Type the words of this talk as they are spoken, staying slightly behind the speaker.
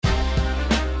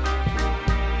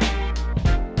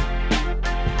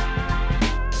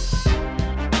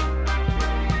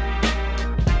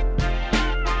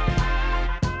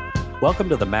Welcome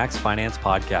to the Max Finance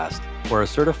Podcast, where a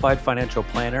certified financial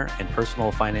planner and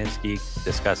personal finance geek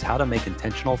discuss how to make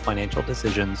intentional financial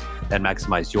decisions that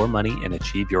maximize your money and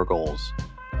achieve your goals.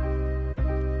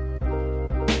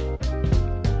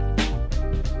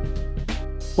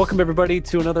 Welcome, everybody,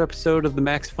 to another episode of the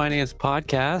Max Finance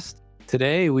Podcast.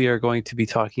 Today, we are going to be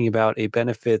talking about a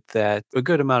benefit that a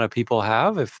good amount of people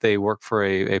have if they work for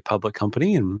a public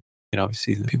company. And,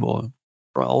 obviously, the people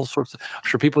for all sorts of, I'm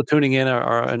sure people tuning in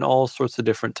are in all sorts of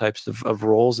different types of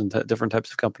roles and different types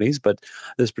of companies. But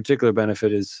this particular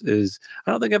benefit is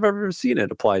I don't think I've ever seen it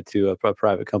applied to a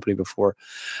private company before.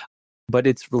 But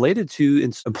it's related to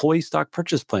Employee Stock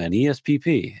Purchase Plan,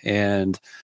 ESPP. And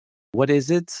what is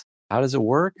it? How does it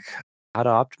work? How to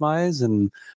optimize?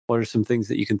 And what are some things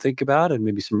that you can think about? And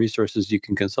maybe some resources you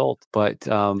can consult. But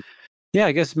I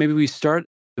guess maybe we start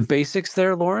the basics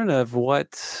there, Lauren, of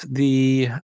what the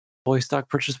Employee Stock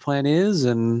Purchase Plan is,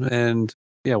 and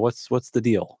what's the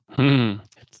deal?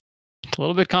 It's a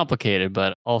little bit complicated,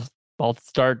 but I'll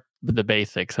start with the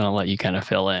basics and I'll let you kind of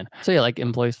fill in. So like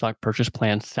Employee Stock Purchase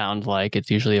Plan sounds like it's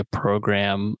usually a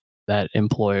program that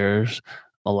employers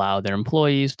allow their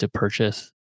employees to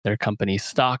purchase their company's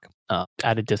stock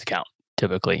at a discount.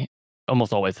 Typically,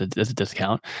 almost always it's a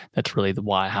discount. That's really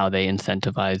how they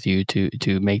incentivize you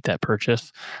to make that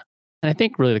purchase. And I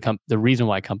think really the reason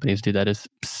why companies do that is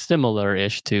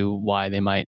similar-ish to why they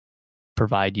might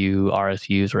provide you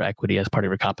RSUs or equity as part of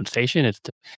your compensation. It's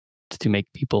to make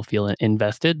people feel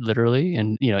invested, literally,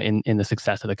 and in the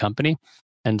success of the company.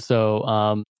 And so,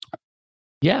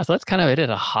 so that's kind of it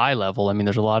at a high level. I mean,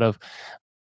 there's a lot of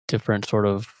different sort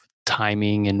of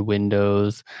timing and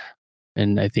windows.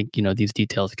 And I think, these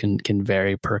details can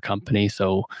vary per company.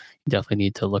 So you definitely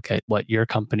need to look at what your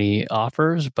company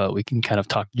offers, but we can kind of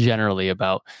talk generally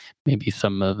about maybe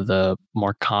some of the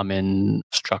more common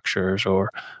structures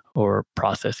or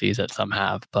processes that some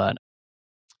have. But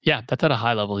that's at a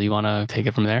high level. Do you want to take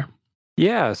it from there?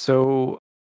 Yeah. So,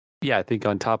 I think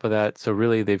on top of that, so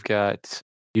really they've got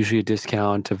usually a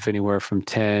discount of anywhere from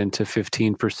 10 to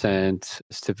 15%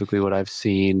 is typically what I've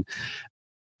seen,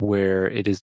 where it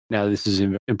is. Now, this is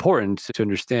important to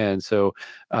understand. So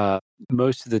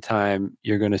most of the time,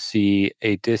 you're going to see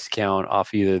a discount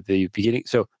off either the beginning.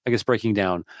 So I guess breaking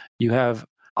down, you have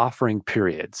offering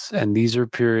periods. And these are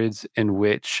periods in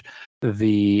which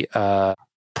the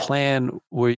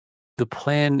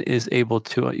plan is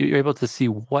you're able to see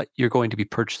what you're going to be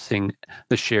purchasing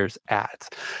the shares at.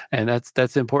 And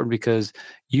that's important because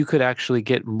you could actually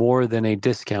get more than a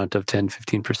discount of 10,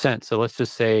 15%. So let's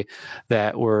just say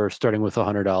that we're starting with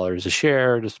 $100 a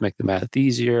share, just to make the math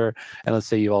easier. And let's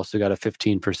say you also got a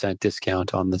 15%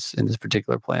 discount on this in this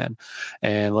particular plan.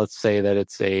 And let's say that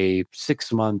it's a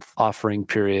 6-month offering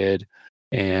period.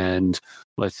 And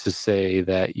let's just say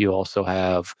that you also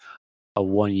have a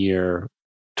 1-year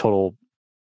total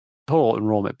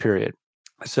enrollment period.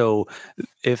 So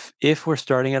if we're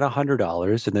starting at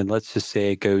 $100 and then let's just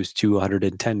say it goes to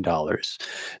 $110,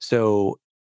 so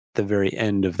the very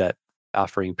end of that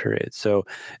offering period. So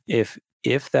if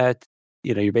that,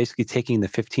 you're basically taking the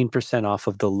 15% off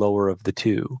of the lower of the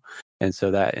two. And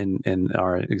so that in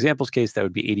our example's case, that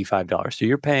would be $85. So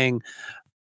you're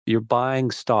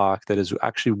buying stock that is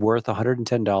actually worth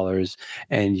 $110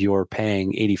 and you're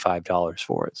paying $85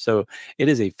 for it. So it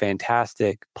is a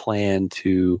fantastic plan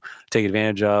to take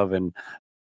advantage of. And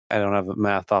I don't have the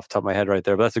math off the top of my head right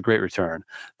there, but that's a great return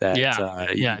that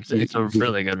it's a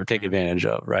really good return. Take advantage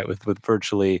of, right? With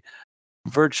virtually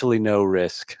no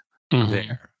risk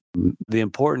there. The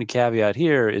important caveat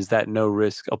here is that no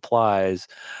risk applies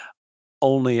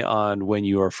only on when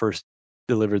you are first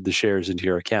delivered the shares into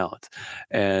your account.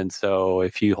 And so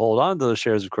if you hold on to those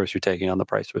shares, of course, you're taking on the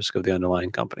price risk of the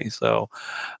underlying company. So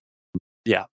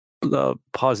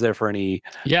pause there for any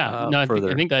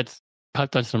further. I think that's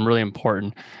touched on some really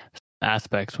important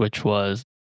aspects, which was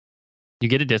you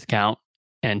get a discount,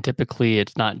 and typically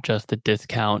it's not just the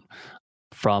discount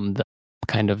from the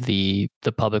kind of the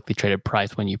publicly traded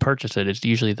price when you purchase it. It's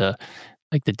usually the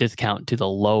discount to the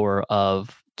lower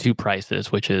of two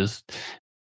prices, which is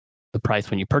the price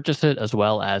when you purchase it, as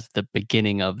well as the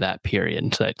beginning of that period.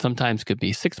 And so that sometimes could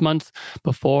be 6 months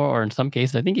before, or in some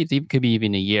cases, I think it could be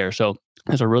even a year. So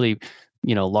there's a really,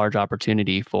 large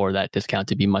opportunity for that discount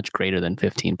to be much greater than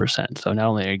 15%. So not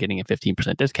only are you getting a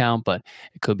 15% discount, but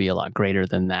it could be a lot greater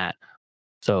than that.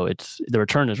 So the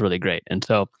return is really great. And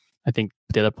so I think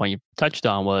the other point you touched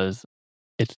on was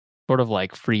it's sort of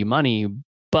like free money,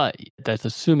 but that's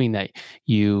assuming that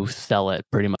you sell it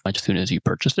pretty much as soon as you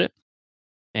purchase it.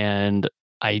 And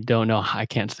I don't know, I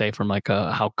can't say from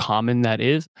how common that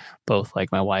is. Both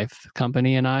like my wife's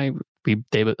company and I,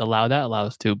 they allow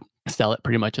us to sell it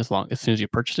pretty much as soon as you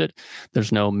purchase it.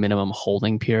 There's no minimum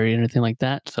holding period or anything like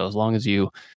that. So as long as you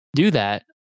do that,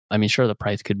 I mean, sure, the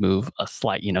price could move a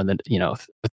slight,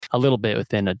 a little bit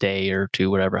within a day or two,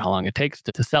 whatever, how long it takes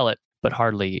to sell it, but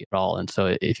hardly at all. And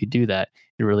so if you do that,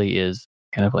 it really is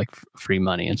kind of like free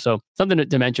money. And so something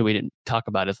to mention we didn't talk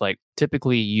about is like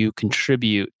typically you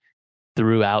contribute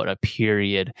throughout a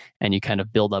period and you kind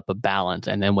of build up a balance,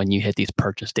 and then when you hit these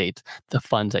purchase dates, the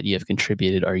funds that you have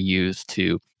contributed are used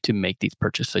to make these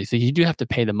purchases. So you do have to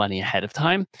pay the money ahead of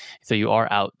time, so you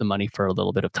are out the money for a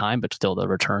little bit of time, but still the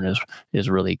return is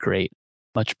really great,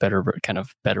 much better, kind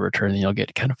of better return than you'll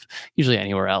get kind of usually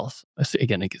anywhere else,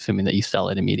 again assuming that you sell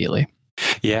it immediately.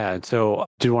 Yeah. And so I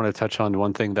do want to touch on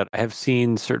one thing that I have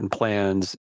seen certain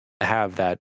plans have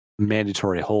that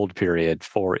mandatory hold period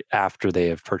for after they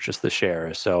have purchased the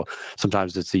share. So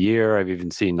sometimes it's a year. I've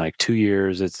even seen like 2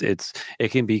 years. It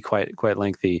can be quite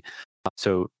lengthy.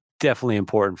 So definitely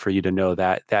important for you to know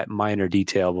that minor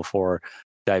detail before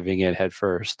diving in head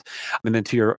first. And then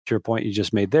to your point you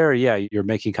just made there, yeah, you're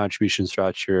making contributions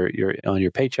throughout your on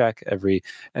your paycheck every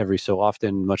so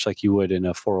often, much like you would in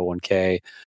a 401k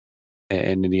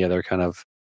and any other kind of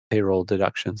payroll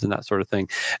deductions and that sort of thing.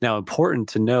 Now, important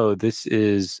to know, this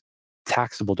is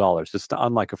taxable dollars. It's not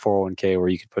unlike a 401k where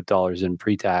you could put dollars in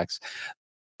pre-tax.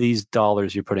 These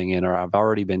dollars you're putting in have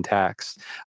already been taxed.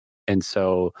 And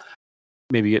so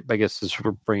maybe, I guess, as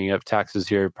we're bringing up taxes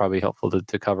here, probably helpful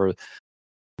to cover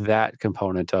that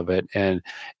component of it. And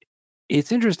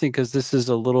it's interesting because this is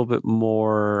a little bit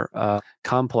more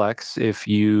complex if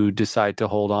you decide to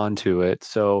hold on to it.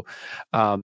 So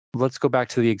let's go back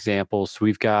to the examples.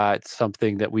 We've got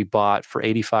something that we bought for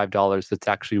 $85 that's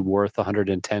actually worth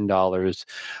 $110.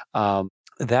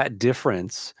 That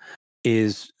difference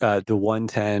is the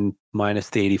 110 minus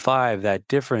the 85. That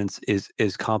difference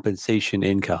is compensation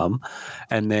income.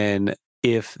 And then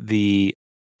if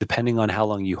depending on how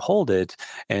long you hold it,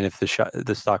 and if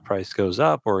the stock price goes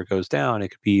up or it goes down, it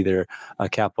could be either a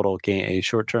capital gain, a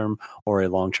short term, or a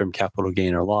long term capital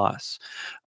gain or loss.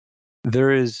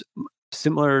 There is,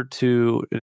 similar to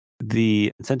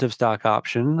the incentive stock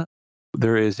option,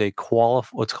 there is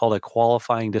what's called a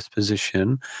qualifying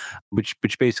disposition, which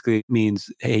basically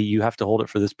means, hey, you have to hold it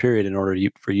for this period in order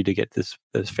for you to get this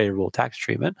favorable tax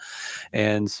treatment.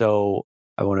 And so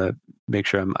I want to make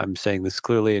sure I'm saying this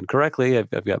clearly and correctly. I've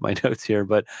got my notes here,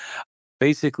 but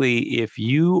basically, if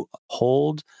you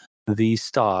hold the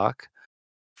stock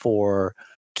for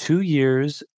 2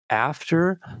 years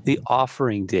after the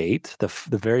offering date, the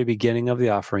very beginning of the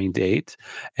offering date,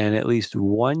 and at least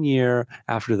 1 year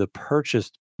after the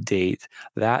purchase date,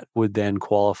 that would then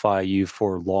qualify you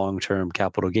for long-term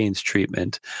capital gains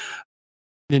treatment.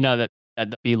 You know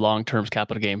that'd be long-term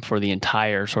capital gain for the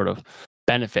entire sort of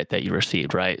benefit that you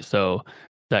received, right? So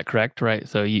is that correct, right?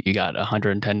 So you got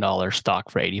 $110 stock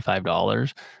for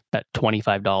 $85. That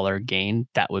 $25 gain,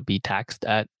 that would be taxed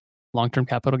at long-term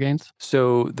capital gains?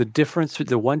 So the difference,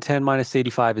 the 110 minus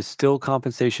 85 is still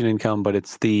compensation income, but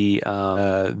it's the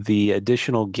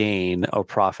additional gain or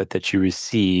profit that you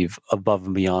receive above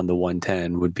and beyond the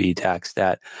 110 would be taxed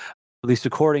at least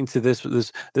according to this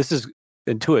is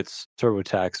Intuit's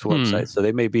TurboTax website. So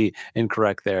they may be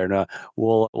incorrect there. And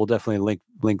we'll definitely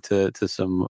link to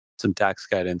some tax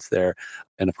guidance there.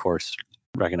 And of course,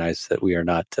 recognize that we are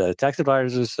not tax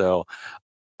advisors. So,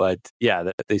 but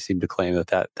yeah, they seem to claim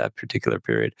that particular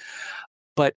period.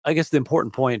 But I guess the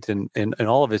important point in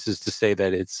all of this is to say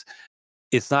that it's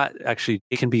not actually,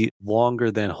 it can be longer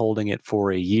than holding it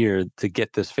for a year to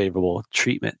get this favorable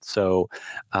treatment. So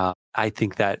I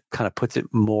think that kind of puts it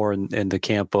more in the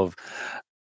camp of,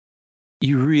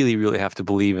 you really, really have to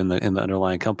believe in the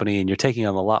underlying company, and you're taking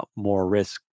on a lot more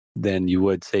risk than you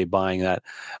would, say, buying that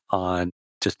on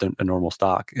just a normal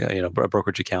stock, a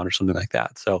brokerage account or something like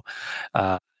that. So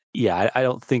yeah, I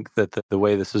don't think that the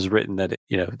way this is written, that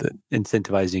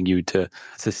incentivizing you to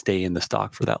stay in the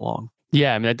stock for that long.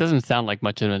 Yeah, I mean, that doesn't sound like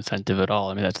much of an incentive at all.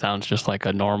 I mean, that sounds just like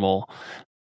a normal.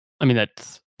 I mean,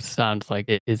 that sounds like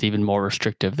it is even more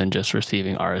restrictive than just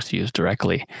receiving RSUs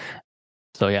directly.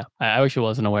 So yeah, I wish I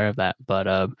wasn't aware of that.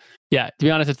 But yeah, to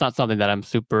be honest, it's not something that I'm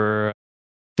super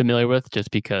familiar with, just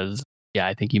because, yeah,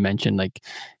 I think you mentioned, like,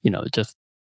 just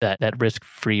that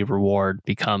risk-free reward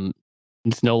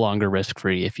it's no longer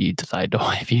risk-free if you decide to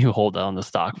if you hold on the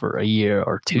stock for a year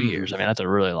or 2 years. I mean, that's a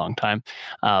really long time.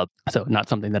 So not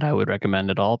something that I would recommend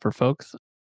at all for folks.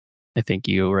 I think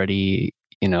you already,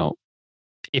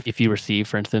 if you receive,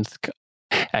 for instance,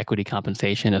 equity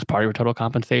compensation as part of your total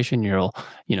compensation,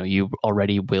 you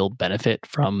already will benefit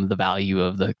from the value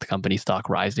of the company stock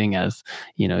rising, as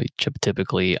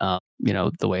typically,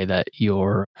 the way that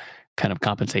your kind of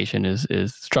compensation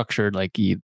is structured. Like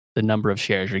the number of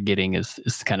shares you're getting is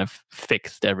kind of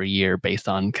fixed every year based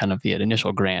on kind of the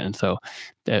initial grant. And so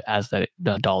as the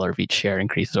dollar of each share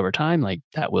increases over time, like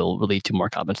that will lead to more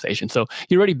compensation. So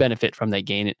you already benefit from that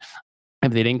gain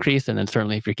if they'd increase. And then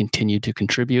certainly if you continue to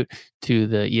contribute to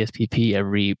the ESPP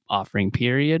every offering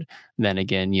period, then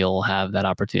again, you'll have that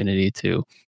opportunity to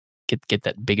get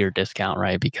that bigger discount,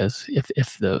 right? Because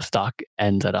if the stock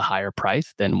ends at a higher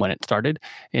price than when it started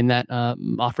in that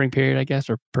offering period, I guess,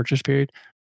 or purchase period,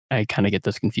 I kind of get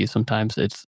this confused sometimes.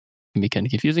 It's can be kind of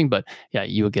confusing, but yeah,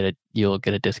 you'll get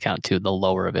a discount to the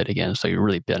lower of it again, so you're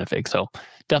really benefiting. So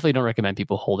definitely don't recommend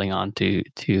people holding on to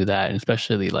that, and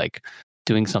especially like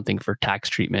doing something for tax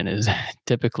treatment is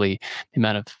typically the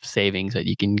amount of savings that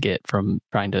you can get from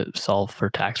trying to solve for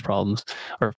tax problems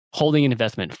or holding an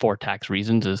investment for tax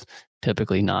reasons is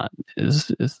typically not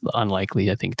is unlikely,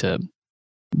 I think, to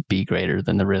be greater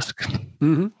than the risk.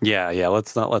 Yeah.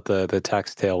 Let's not let the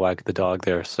tax tail wag the dog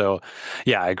there. So,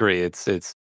 yeah, I agree. It's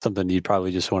something you'd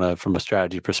probably just want to, from a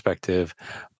strategy perspective,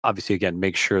 obviously, again,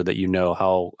 make sure that you know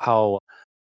how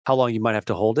long you might have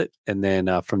to hold it, and then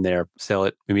from there, sell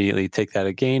it immediately, take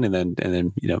that gain, and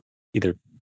then either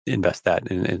invest that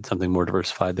in something more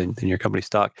diversified than your company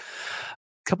stock.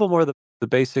 A couple more of the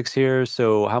basics here.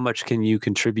 So, how much can you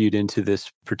contribute into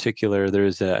this particular?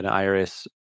 There's an IRS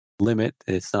limit.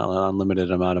 It's not an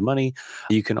unlimited amount of money.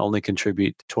 You can only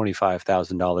contribute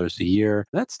 $25,000 a year.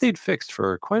 That stayed fixed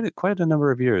for quite a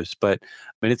number of years. But I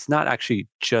mean, it's not actually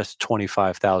just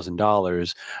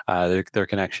 $25,000. There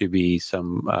can actually be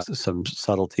some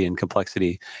subtlety and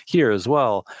complexity here as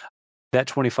well. That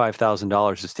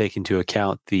 $25,000 is taking into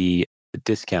account the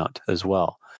discount as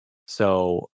well.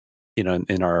 So,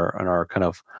 in our kind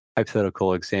of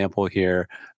hypothetical example here,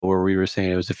 where we were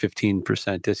saying it was a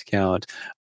 15% discount,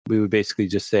 we would basically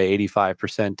just say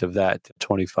 85% of that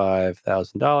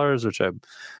 $25,000, which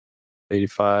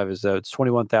 85 is it's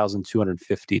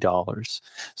 $21,250.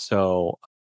 So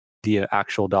the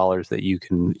actual dollars that you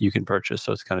can purchase.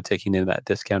 So it's kind of taking in that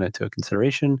discount into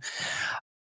consideration.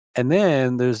 And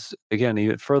then there's, again,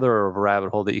 even further of a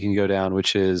rabbit hole that you can go down,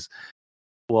 which is,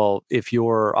 well, if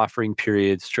your offering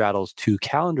period straddles 2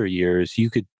 calendar years,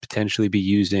 you could potentially be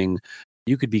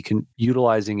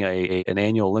utilizing an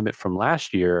annual limit from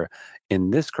last year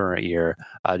in this current year,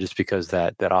 just because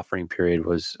that offering period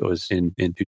was in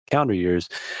 2 calendar years.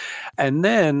 And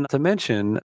then to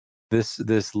mention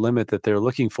this limit that they're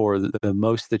looking for, the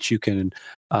most that you can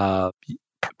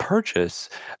purchase.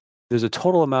 There's a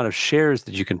total amount of shares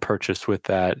that you can purchase with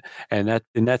that, and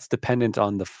that's dependent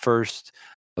on the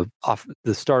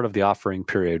the start of the offering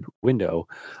period window.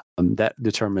 That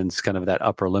determines kind of that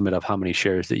upper limit of how many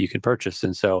shares that you can purchase.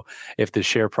 And so if the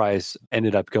share price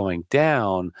ended up going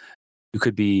down, you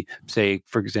could be, say,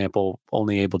 for example,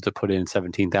 only able to put in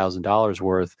 $17,000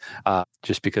 worth,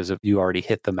 just because you already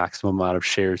hit the maximum amount of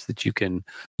shares that you can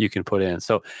put in.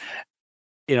 So,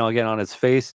 again, on its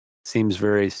face, seems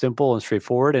very simple and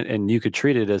straightforward, and you could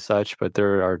treat it as such, but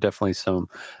there are definitely some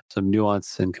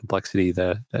nuance and complexity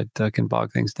that can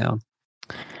bog things down.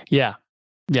 Yeah.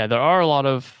 Yeah, there are a lot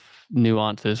of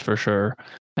nuances for sure.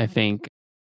 I think,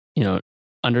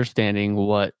 understanding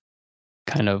what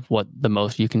the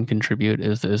most you can contribute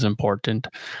is important.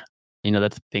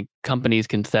 That's, I think companies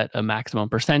can set a maximum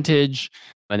percentage,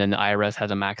 and then the IRS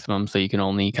has a maximum, so you can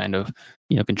only kind of,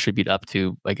 contribute up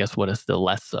to, I guess, what is the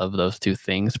less of those two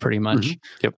things pretty much.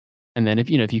 Yep. And then if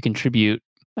you contribute,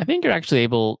 I think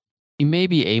you may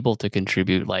be able to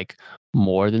contribute like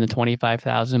more than the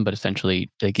 25,000, but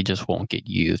essentially like it just won't get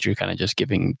used. You're kind of just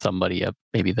giving somebody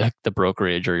maybe the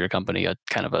brokerage or your company a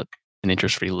kind of an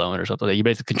interest-free loan or something. You're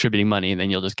basically contributing money, and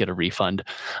then you'll just get a refund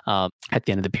at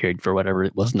the end of the period for whatever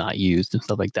it was not used and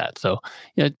stuff like that. So,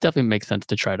 it definitely makes sense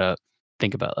to try to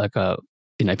think about like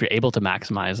if you're able to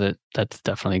maximize it, that's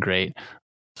definitely great.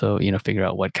 So, figure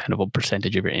out what kind of a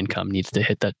percentage of your income needs to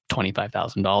hit that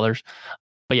 $25,000.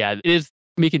 But yeah, it is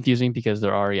can be confusing because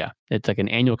it's like an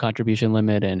annual contribution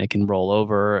limit and it can roll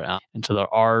over. And so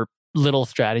there are little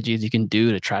strategies you can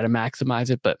do to try to maximize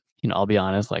it. But, I'll be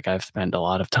honest, like I've spent a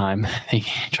lot of time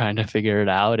trying to figure it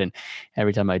out. And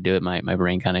every time I do it, my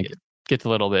brain kind of gets a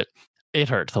little bit, it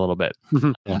hurts a little bit.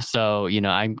 Yeah. So,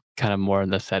 I'm kind of more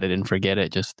in the set it and forget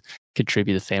it, just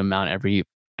contribute the same amount every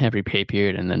pay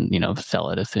period and then, sell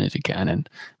it as soon as you can. And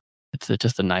it's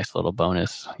just a nice little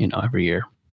bonus, every year.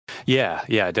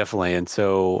 Yeah, definitely. And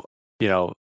so,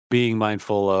 being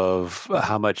mindful of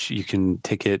how much you can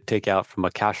take out from a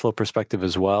cash flow perspective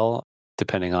as well,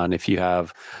 depending on if you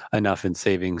have enough in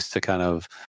savings to kind of,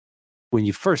 when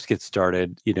you first get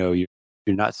started, you're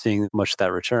not seeing much of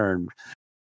that return.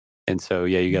 And so,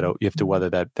 yeah, you have to weather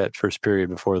that first period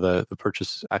before the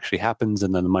purchase actually happens,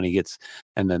 and then the money gets,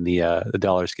 and then the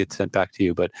dollars get sent back to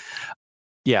you. But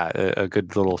yeah, a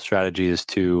good little strategy is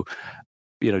to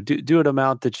do an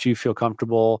amount that you feel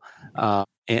comfortable.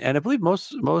 And I believe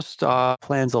most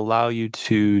plans allow you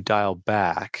to dial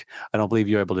back. I don't believe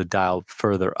you're able to dial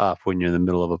further up when you're in the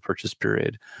middle of a purchase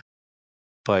period.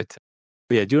 But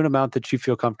yeah, do an amount that you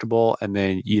feel comfortable, and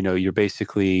then you're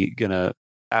basically gonna,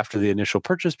 after the initial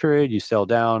purchase period, you sell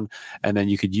down, and then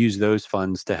you could use those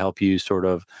funds to help you sort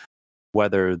of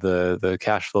weather the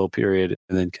cash flow period,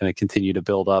 and then kind of continue to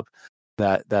build up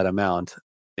that amount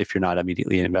if you're not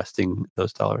immediately investing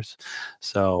those dollars.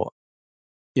 So,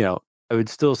 you know, I would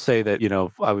still say that,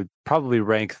 I would probably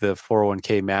rank the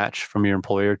 401k match from your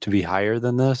employer to be higher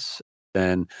than this.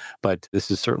 Then, but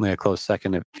this is certainly a close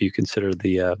second if you consider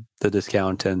the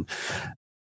discount and,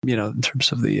 in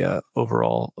terms of the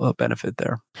overall benefit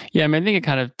there. Yeah, I mean, I think it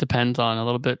kind of depends on a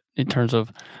little bit in terms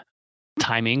of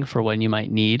timing for when you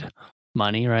might need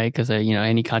money, right? Because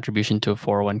any contribution to a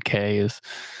 401k is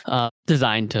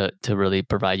designed to really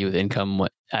provide you with income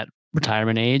at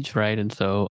retirement age, right? And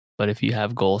so, but if you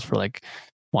have goals for like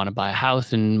want to buy a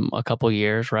house in a couple of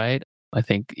years, right? I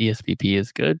think ESPP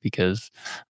is good because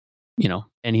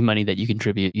any money that you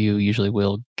contribute, you usually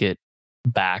will get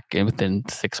back within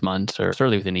 6 months or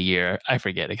certainly within a year. I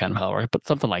forget it kind of how it works, but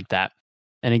something like that.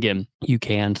 And again, you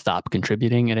can stop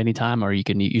contributing at any time, or you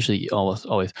can usually almost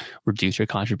always reduce your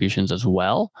contributions as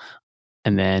well.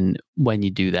 And then when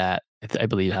you do that, I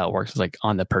believe how it works is like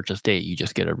on the purchase date, you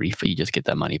just get a refund, you just get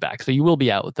that money back. So you will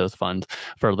be out with those funds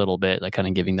for a little bit, like kind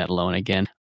of giving that loan again,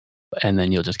 and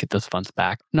then you'll just get those funds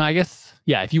back. No, I guess,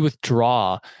 yeah, if you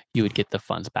withdraw, you would get the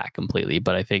funds back completely.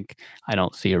 But I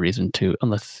don't see a reason to,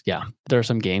 unless, yeah, there are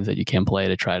some games that you can play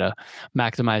to try to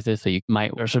maximize this. So you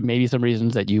might, or maybe some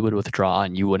reasons that you would withdraw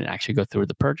and you wouldn't actually go through with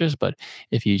the purchase. But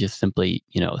if you just simply,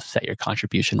 set your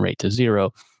contribution rate to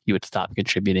zero, you would stop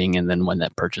contributing. And then when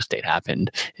that purchase date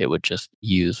happened, it would just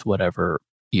use whatever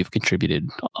you've contributed,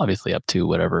 obviously up to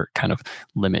whatever kind of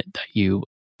limit that you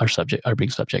are being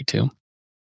subject to.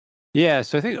 Yeah,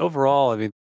 so I think overall, I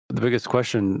mean, the biggest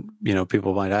question,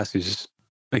 people might ask is just,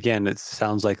 again, it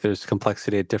sounds like there's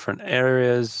complexity at different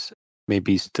areas.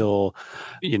 Maybe still,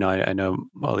 I know,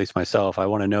 well, at least myself, I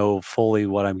want to know fully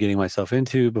what I'm getting myself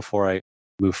into before I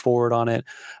move forward on it.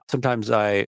 Sometimes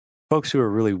folks who are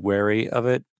really wary of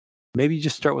it, maybe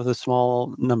just start with a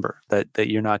small number that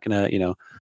you're not going to,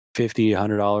 $50,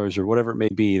 $100 or whatever it may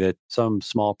be, that some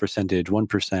small percentage,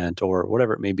 1% or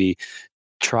whatever it may be,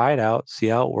 try it out, see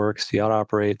how it works, see how it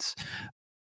operates.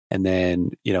 And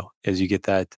then, as you get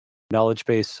that knowledge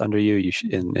base under you,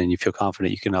 and you feel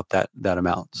confident, you can up that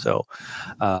amount. So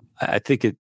I think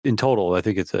in total, I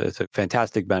think it's a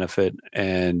fantastic benefit.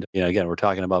 And, again, we're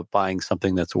talking about buying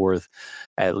something that's worth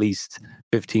at least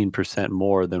 15%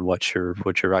 more than what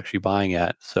you're actually buying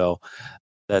at. So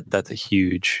that's a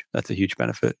huge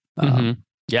benefit.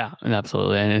 Yeah, and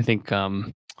absolutely. And I think,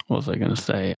 what was I going to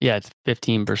say? Yeah, it's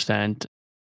 15%.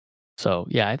 So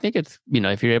yeah, I think it's,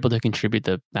 if you're able to contribute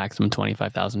the maximum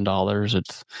 $25,000,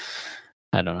 it's,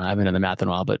 I don't know, I haven't done the math in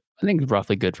a while, but I think it's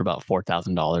roughly good for about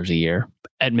 $4,000 a year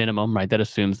at minimum, right? That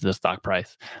assumes the stock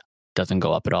price doesn't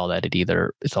go up at all, that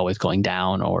it's always going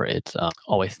down or it's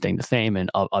always staying the same,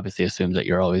 and obviously assumes that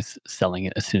you're always selling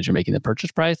it as soon as you're making the purchase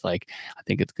price. Like, I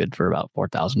think it's good for about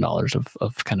 $4,000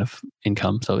 of kind of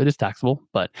income. So it is taxable,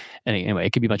 but anyway,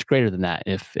 it could be much greater than that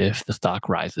if the stock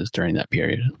rises during that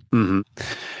period. Mm-hmm.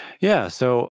 Yeah.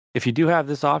 So if you do have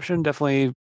this option,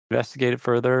 definitely investigate it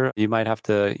further. You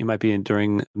might be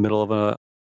during the middle of a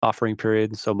offering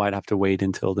period, so might have to wait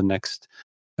until the next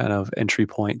kind of entry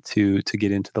point to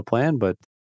get into the plan. But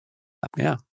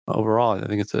yeah, overall, I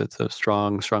think it's a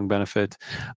strong benefit.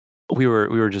 We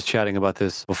were just chatting about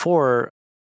this before.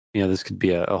 This could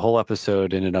be a whole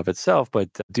episode in and of itself, but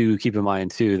do keep in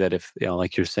mind too that if,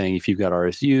 like you're saying, if you've got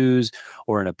RSUs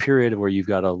or in a period where you've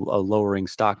got a lowering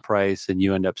stock price and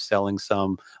you end up selling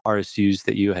some RSUs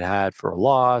that you had for a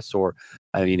loss, or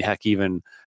I mean, heck, even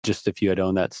just if you had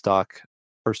owned that stock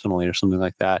personally or something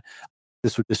like that,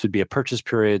 this would be a purchase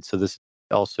period. So this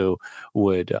also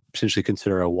would potentially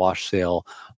consider a wash sale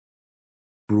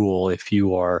rule if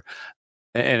you are,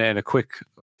 and a quick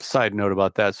side note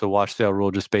about that. So wash sale rule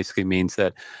just basically means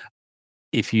that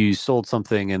if you sold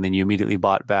something and then you immediately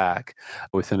bought back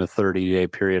within a 30-day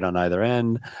period on either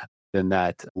end, then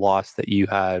that loss that you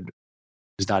had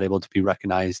is not able to be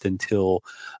recognized until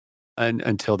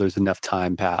there's enough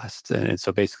time passed. And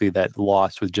so basically that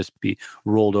loss would just be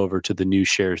rolled over to the new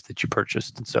shares that you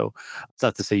purchased. And so it's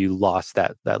not to say you lost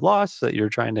that loss that you're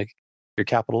trying to, your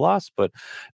capital loss, but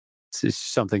it's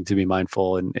something to be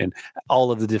mindful, and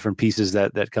all of the different pieces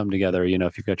that come together.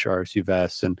 If you've got your RSU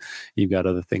vests and you've got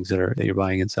other things that you're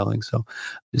buying and selling, so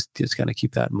just kind of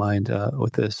keep that in mind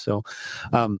with this. So,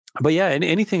 but yeah,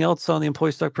 anything else on the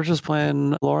employee stock purchase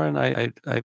plan, Lauren? I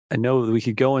know that we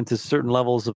could go into certain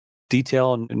levels of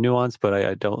detail and nuance, but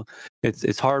I don't.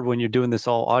 It's hard when you're doing this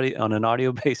all audio on an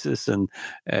audio basis, and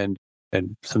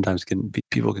sometimes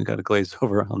people can kind of glaze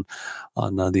over on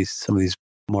some of these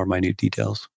more minute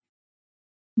details.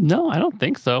 No, I don't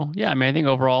think so. Yeah, I mean, I think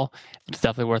overall it's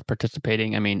definitely worth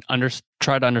participating. I mean,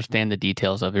 try to understand the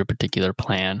details of your particular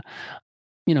plan.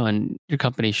 And your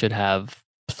company should have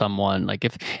someone like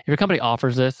if your company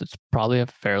offers this, it's probably a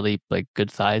fairly like good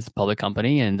sized public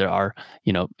company, and there are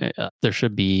there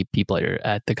should be people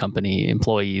at the company,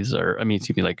 employees, or I mean,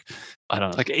 excuse me, like I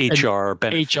don't know, like HR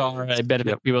benefits.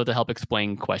 Benefit people to help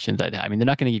explain questions. I mean, they're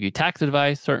not going to give you tax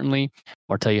advice certainly,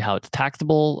 or tell you how it's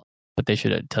taxable, but they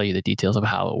should tell you the details of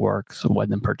how it works, when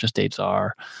the purchase dates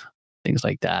are, things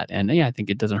like that. And yeah, I think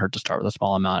it doesn't hurt to start with a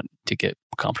small amount to get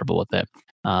comfortable with it.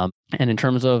 And in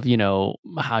terms of,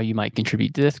 how you might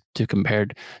contribute to this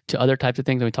compared to other types of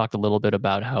things, we talked a little bit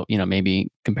about how, maybe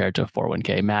compared to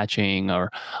 401k matching or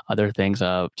other things,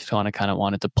 just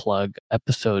wanted to plug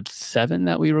episode 7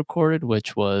 that we recorded,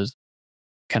 which was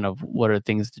kind of what are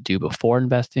things to do before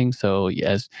investing. So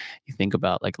as you think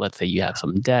about, like, let's say you have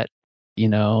some debt,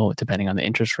 depending on the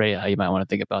interest rate, how you might want to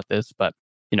think about this. But,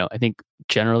 I think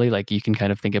generally, like, you can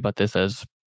kind of think about this as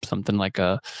something like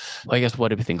I guess, what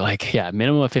do we think? Like, yeah,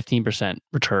 minimum of 15%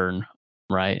 return,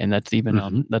 right? And that's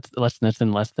even that's less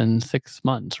than 6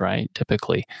 months, right?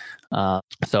 Typically.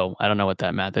 So I don't know what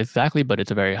that math is exactly, but it's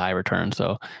a very high return.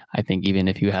 So I think even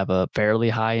if you have a fairly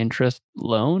high interest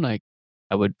loan, I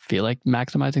would feel like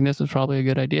maximizing this is probably a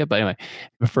good idea. But anyway,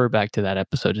 refer back to that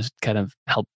episode, just kind of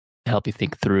help you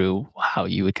think through how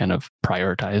you would kind of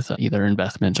prioritize either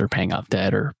investments or paying off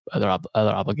debt or other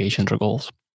obligations or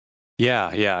goals. Yeah.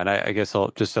 And I guess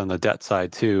I'll just on the debt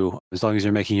side too, as long as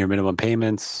you're making your minimum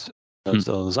payments,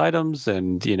 those items,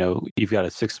 and you've got a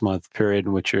 6-month period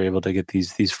in which you're able to get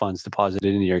these funds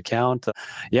deposited into your account.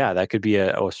 That could be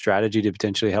a strategy to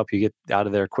potentially help you get out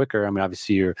of there quicker. I mean,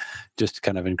 obviously you're just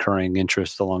kind of incurring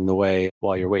interest along the way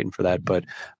while you're waiting for that, but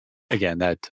again,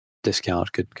 that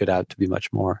discount could add to be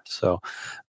much more. So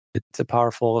it's a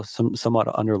powerful, somewhat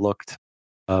underlooked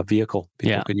vehicle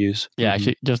people could use. Yeah,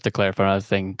 actually, just to clarify, when I was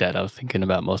saying debt, I was thinking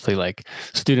about mostly like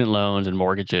student loans and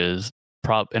mortgages,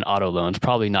 and auto loans,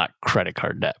 probably not credit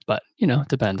card debt, but it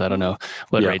depends. I don't know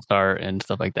what rates are and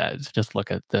stuff like that. It's just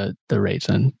look at the rates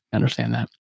and understand that.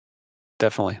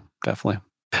 Definitely.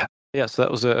 Yeah, so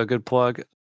that was a good plug.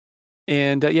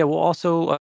 And we'll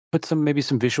also put maybe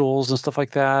some visuals and stuff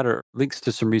like that, or links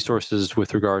to some resources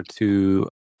with regard to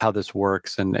how this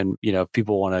works. And if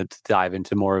people want to dive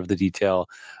into more of the detail,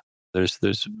 there's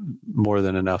more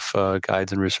than enough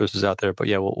guides and resources out there. But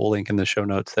yeah, we'll link in the show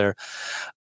notes there.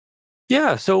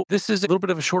 Yeah, so this is a little bit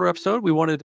of a shorter episode. We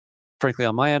wanted, frankly,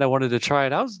 on my end, I wanted to try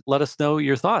it out. Let us know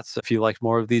your thoughts if you like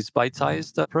more of these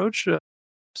bite-sized approach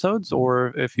episodes,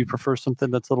 or if you prefer something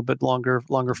that's a little bit longer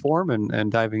form and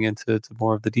diving into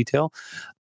more of the detail.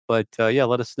 But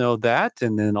let us know that.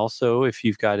 And then also, if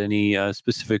you've got any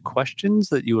specific questions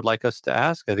that you would like us to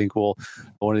ask, I think we'll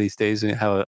one of these days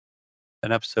have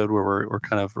an episode where we're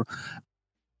kind of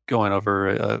going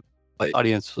over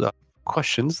audience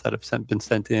questions that have been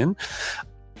sent in,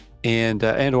 and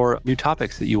or new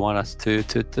topics that you want us to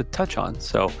touch on.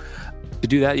 So to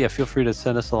do that, feel free to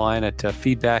send us a line at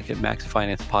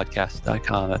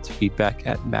feedback@maxfinancepodcast.com. That's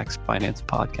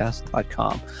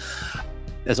feedback@maxfinancepodcast.com.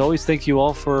 As always, thank you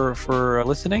all for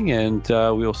listening, and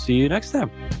we will see you next time.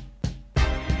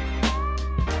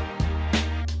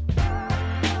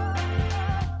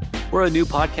 We're a new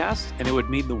podcast, and it would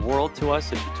mean the world to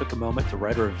us if you took a moment to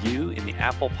write a review in the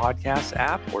Apple Podcasts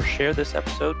app or share this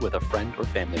episode with a friend or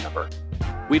family member.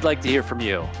 We'd like to hear from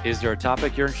you. Is there a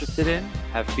topic you're interested in?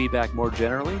 Have feedback more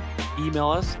generally?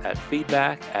 Email us at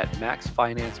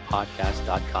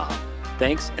feedback@maxfinancepodcast.com.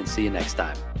 Thanks, and see you next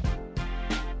time.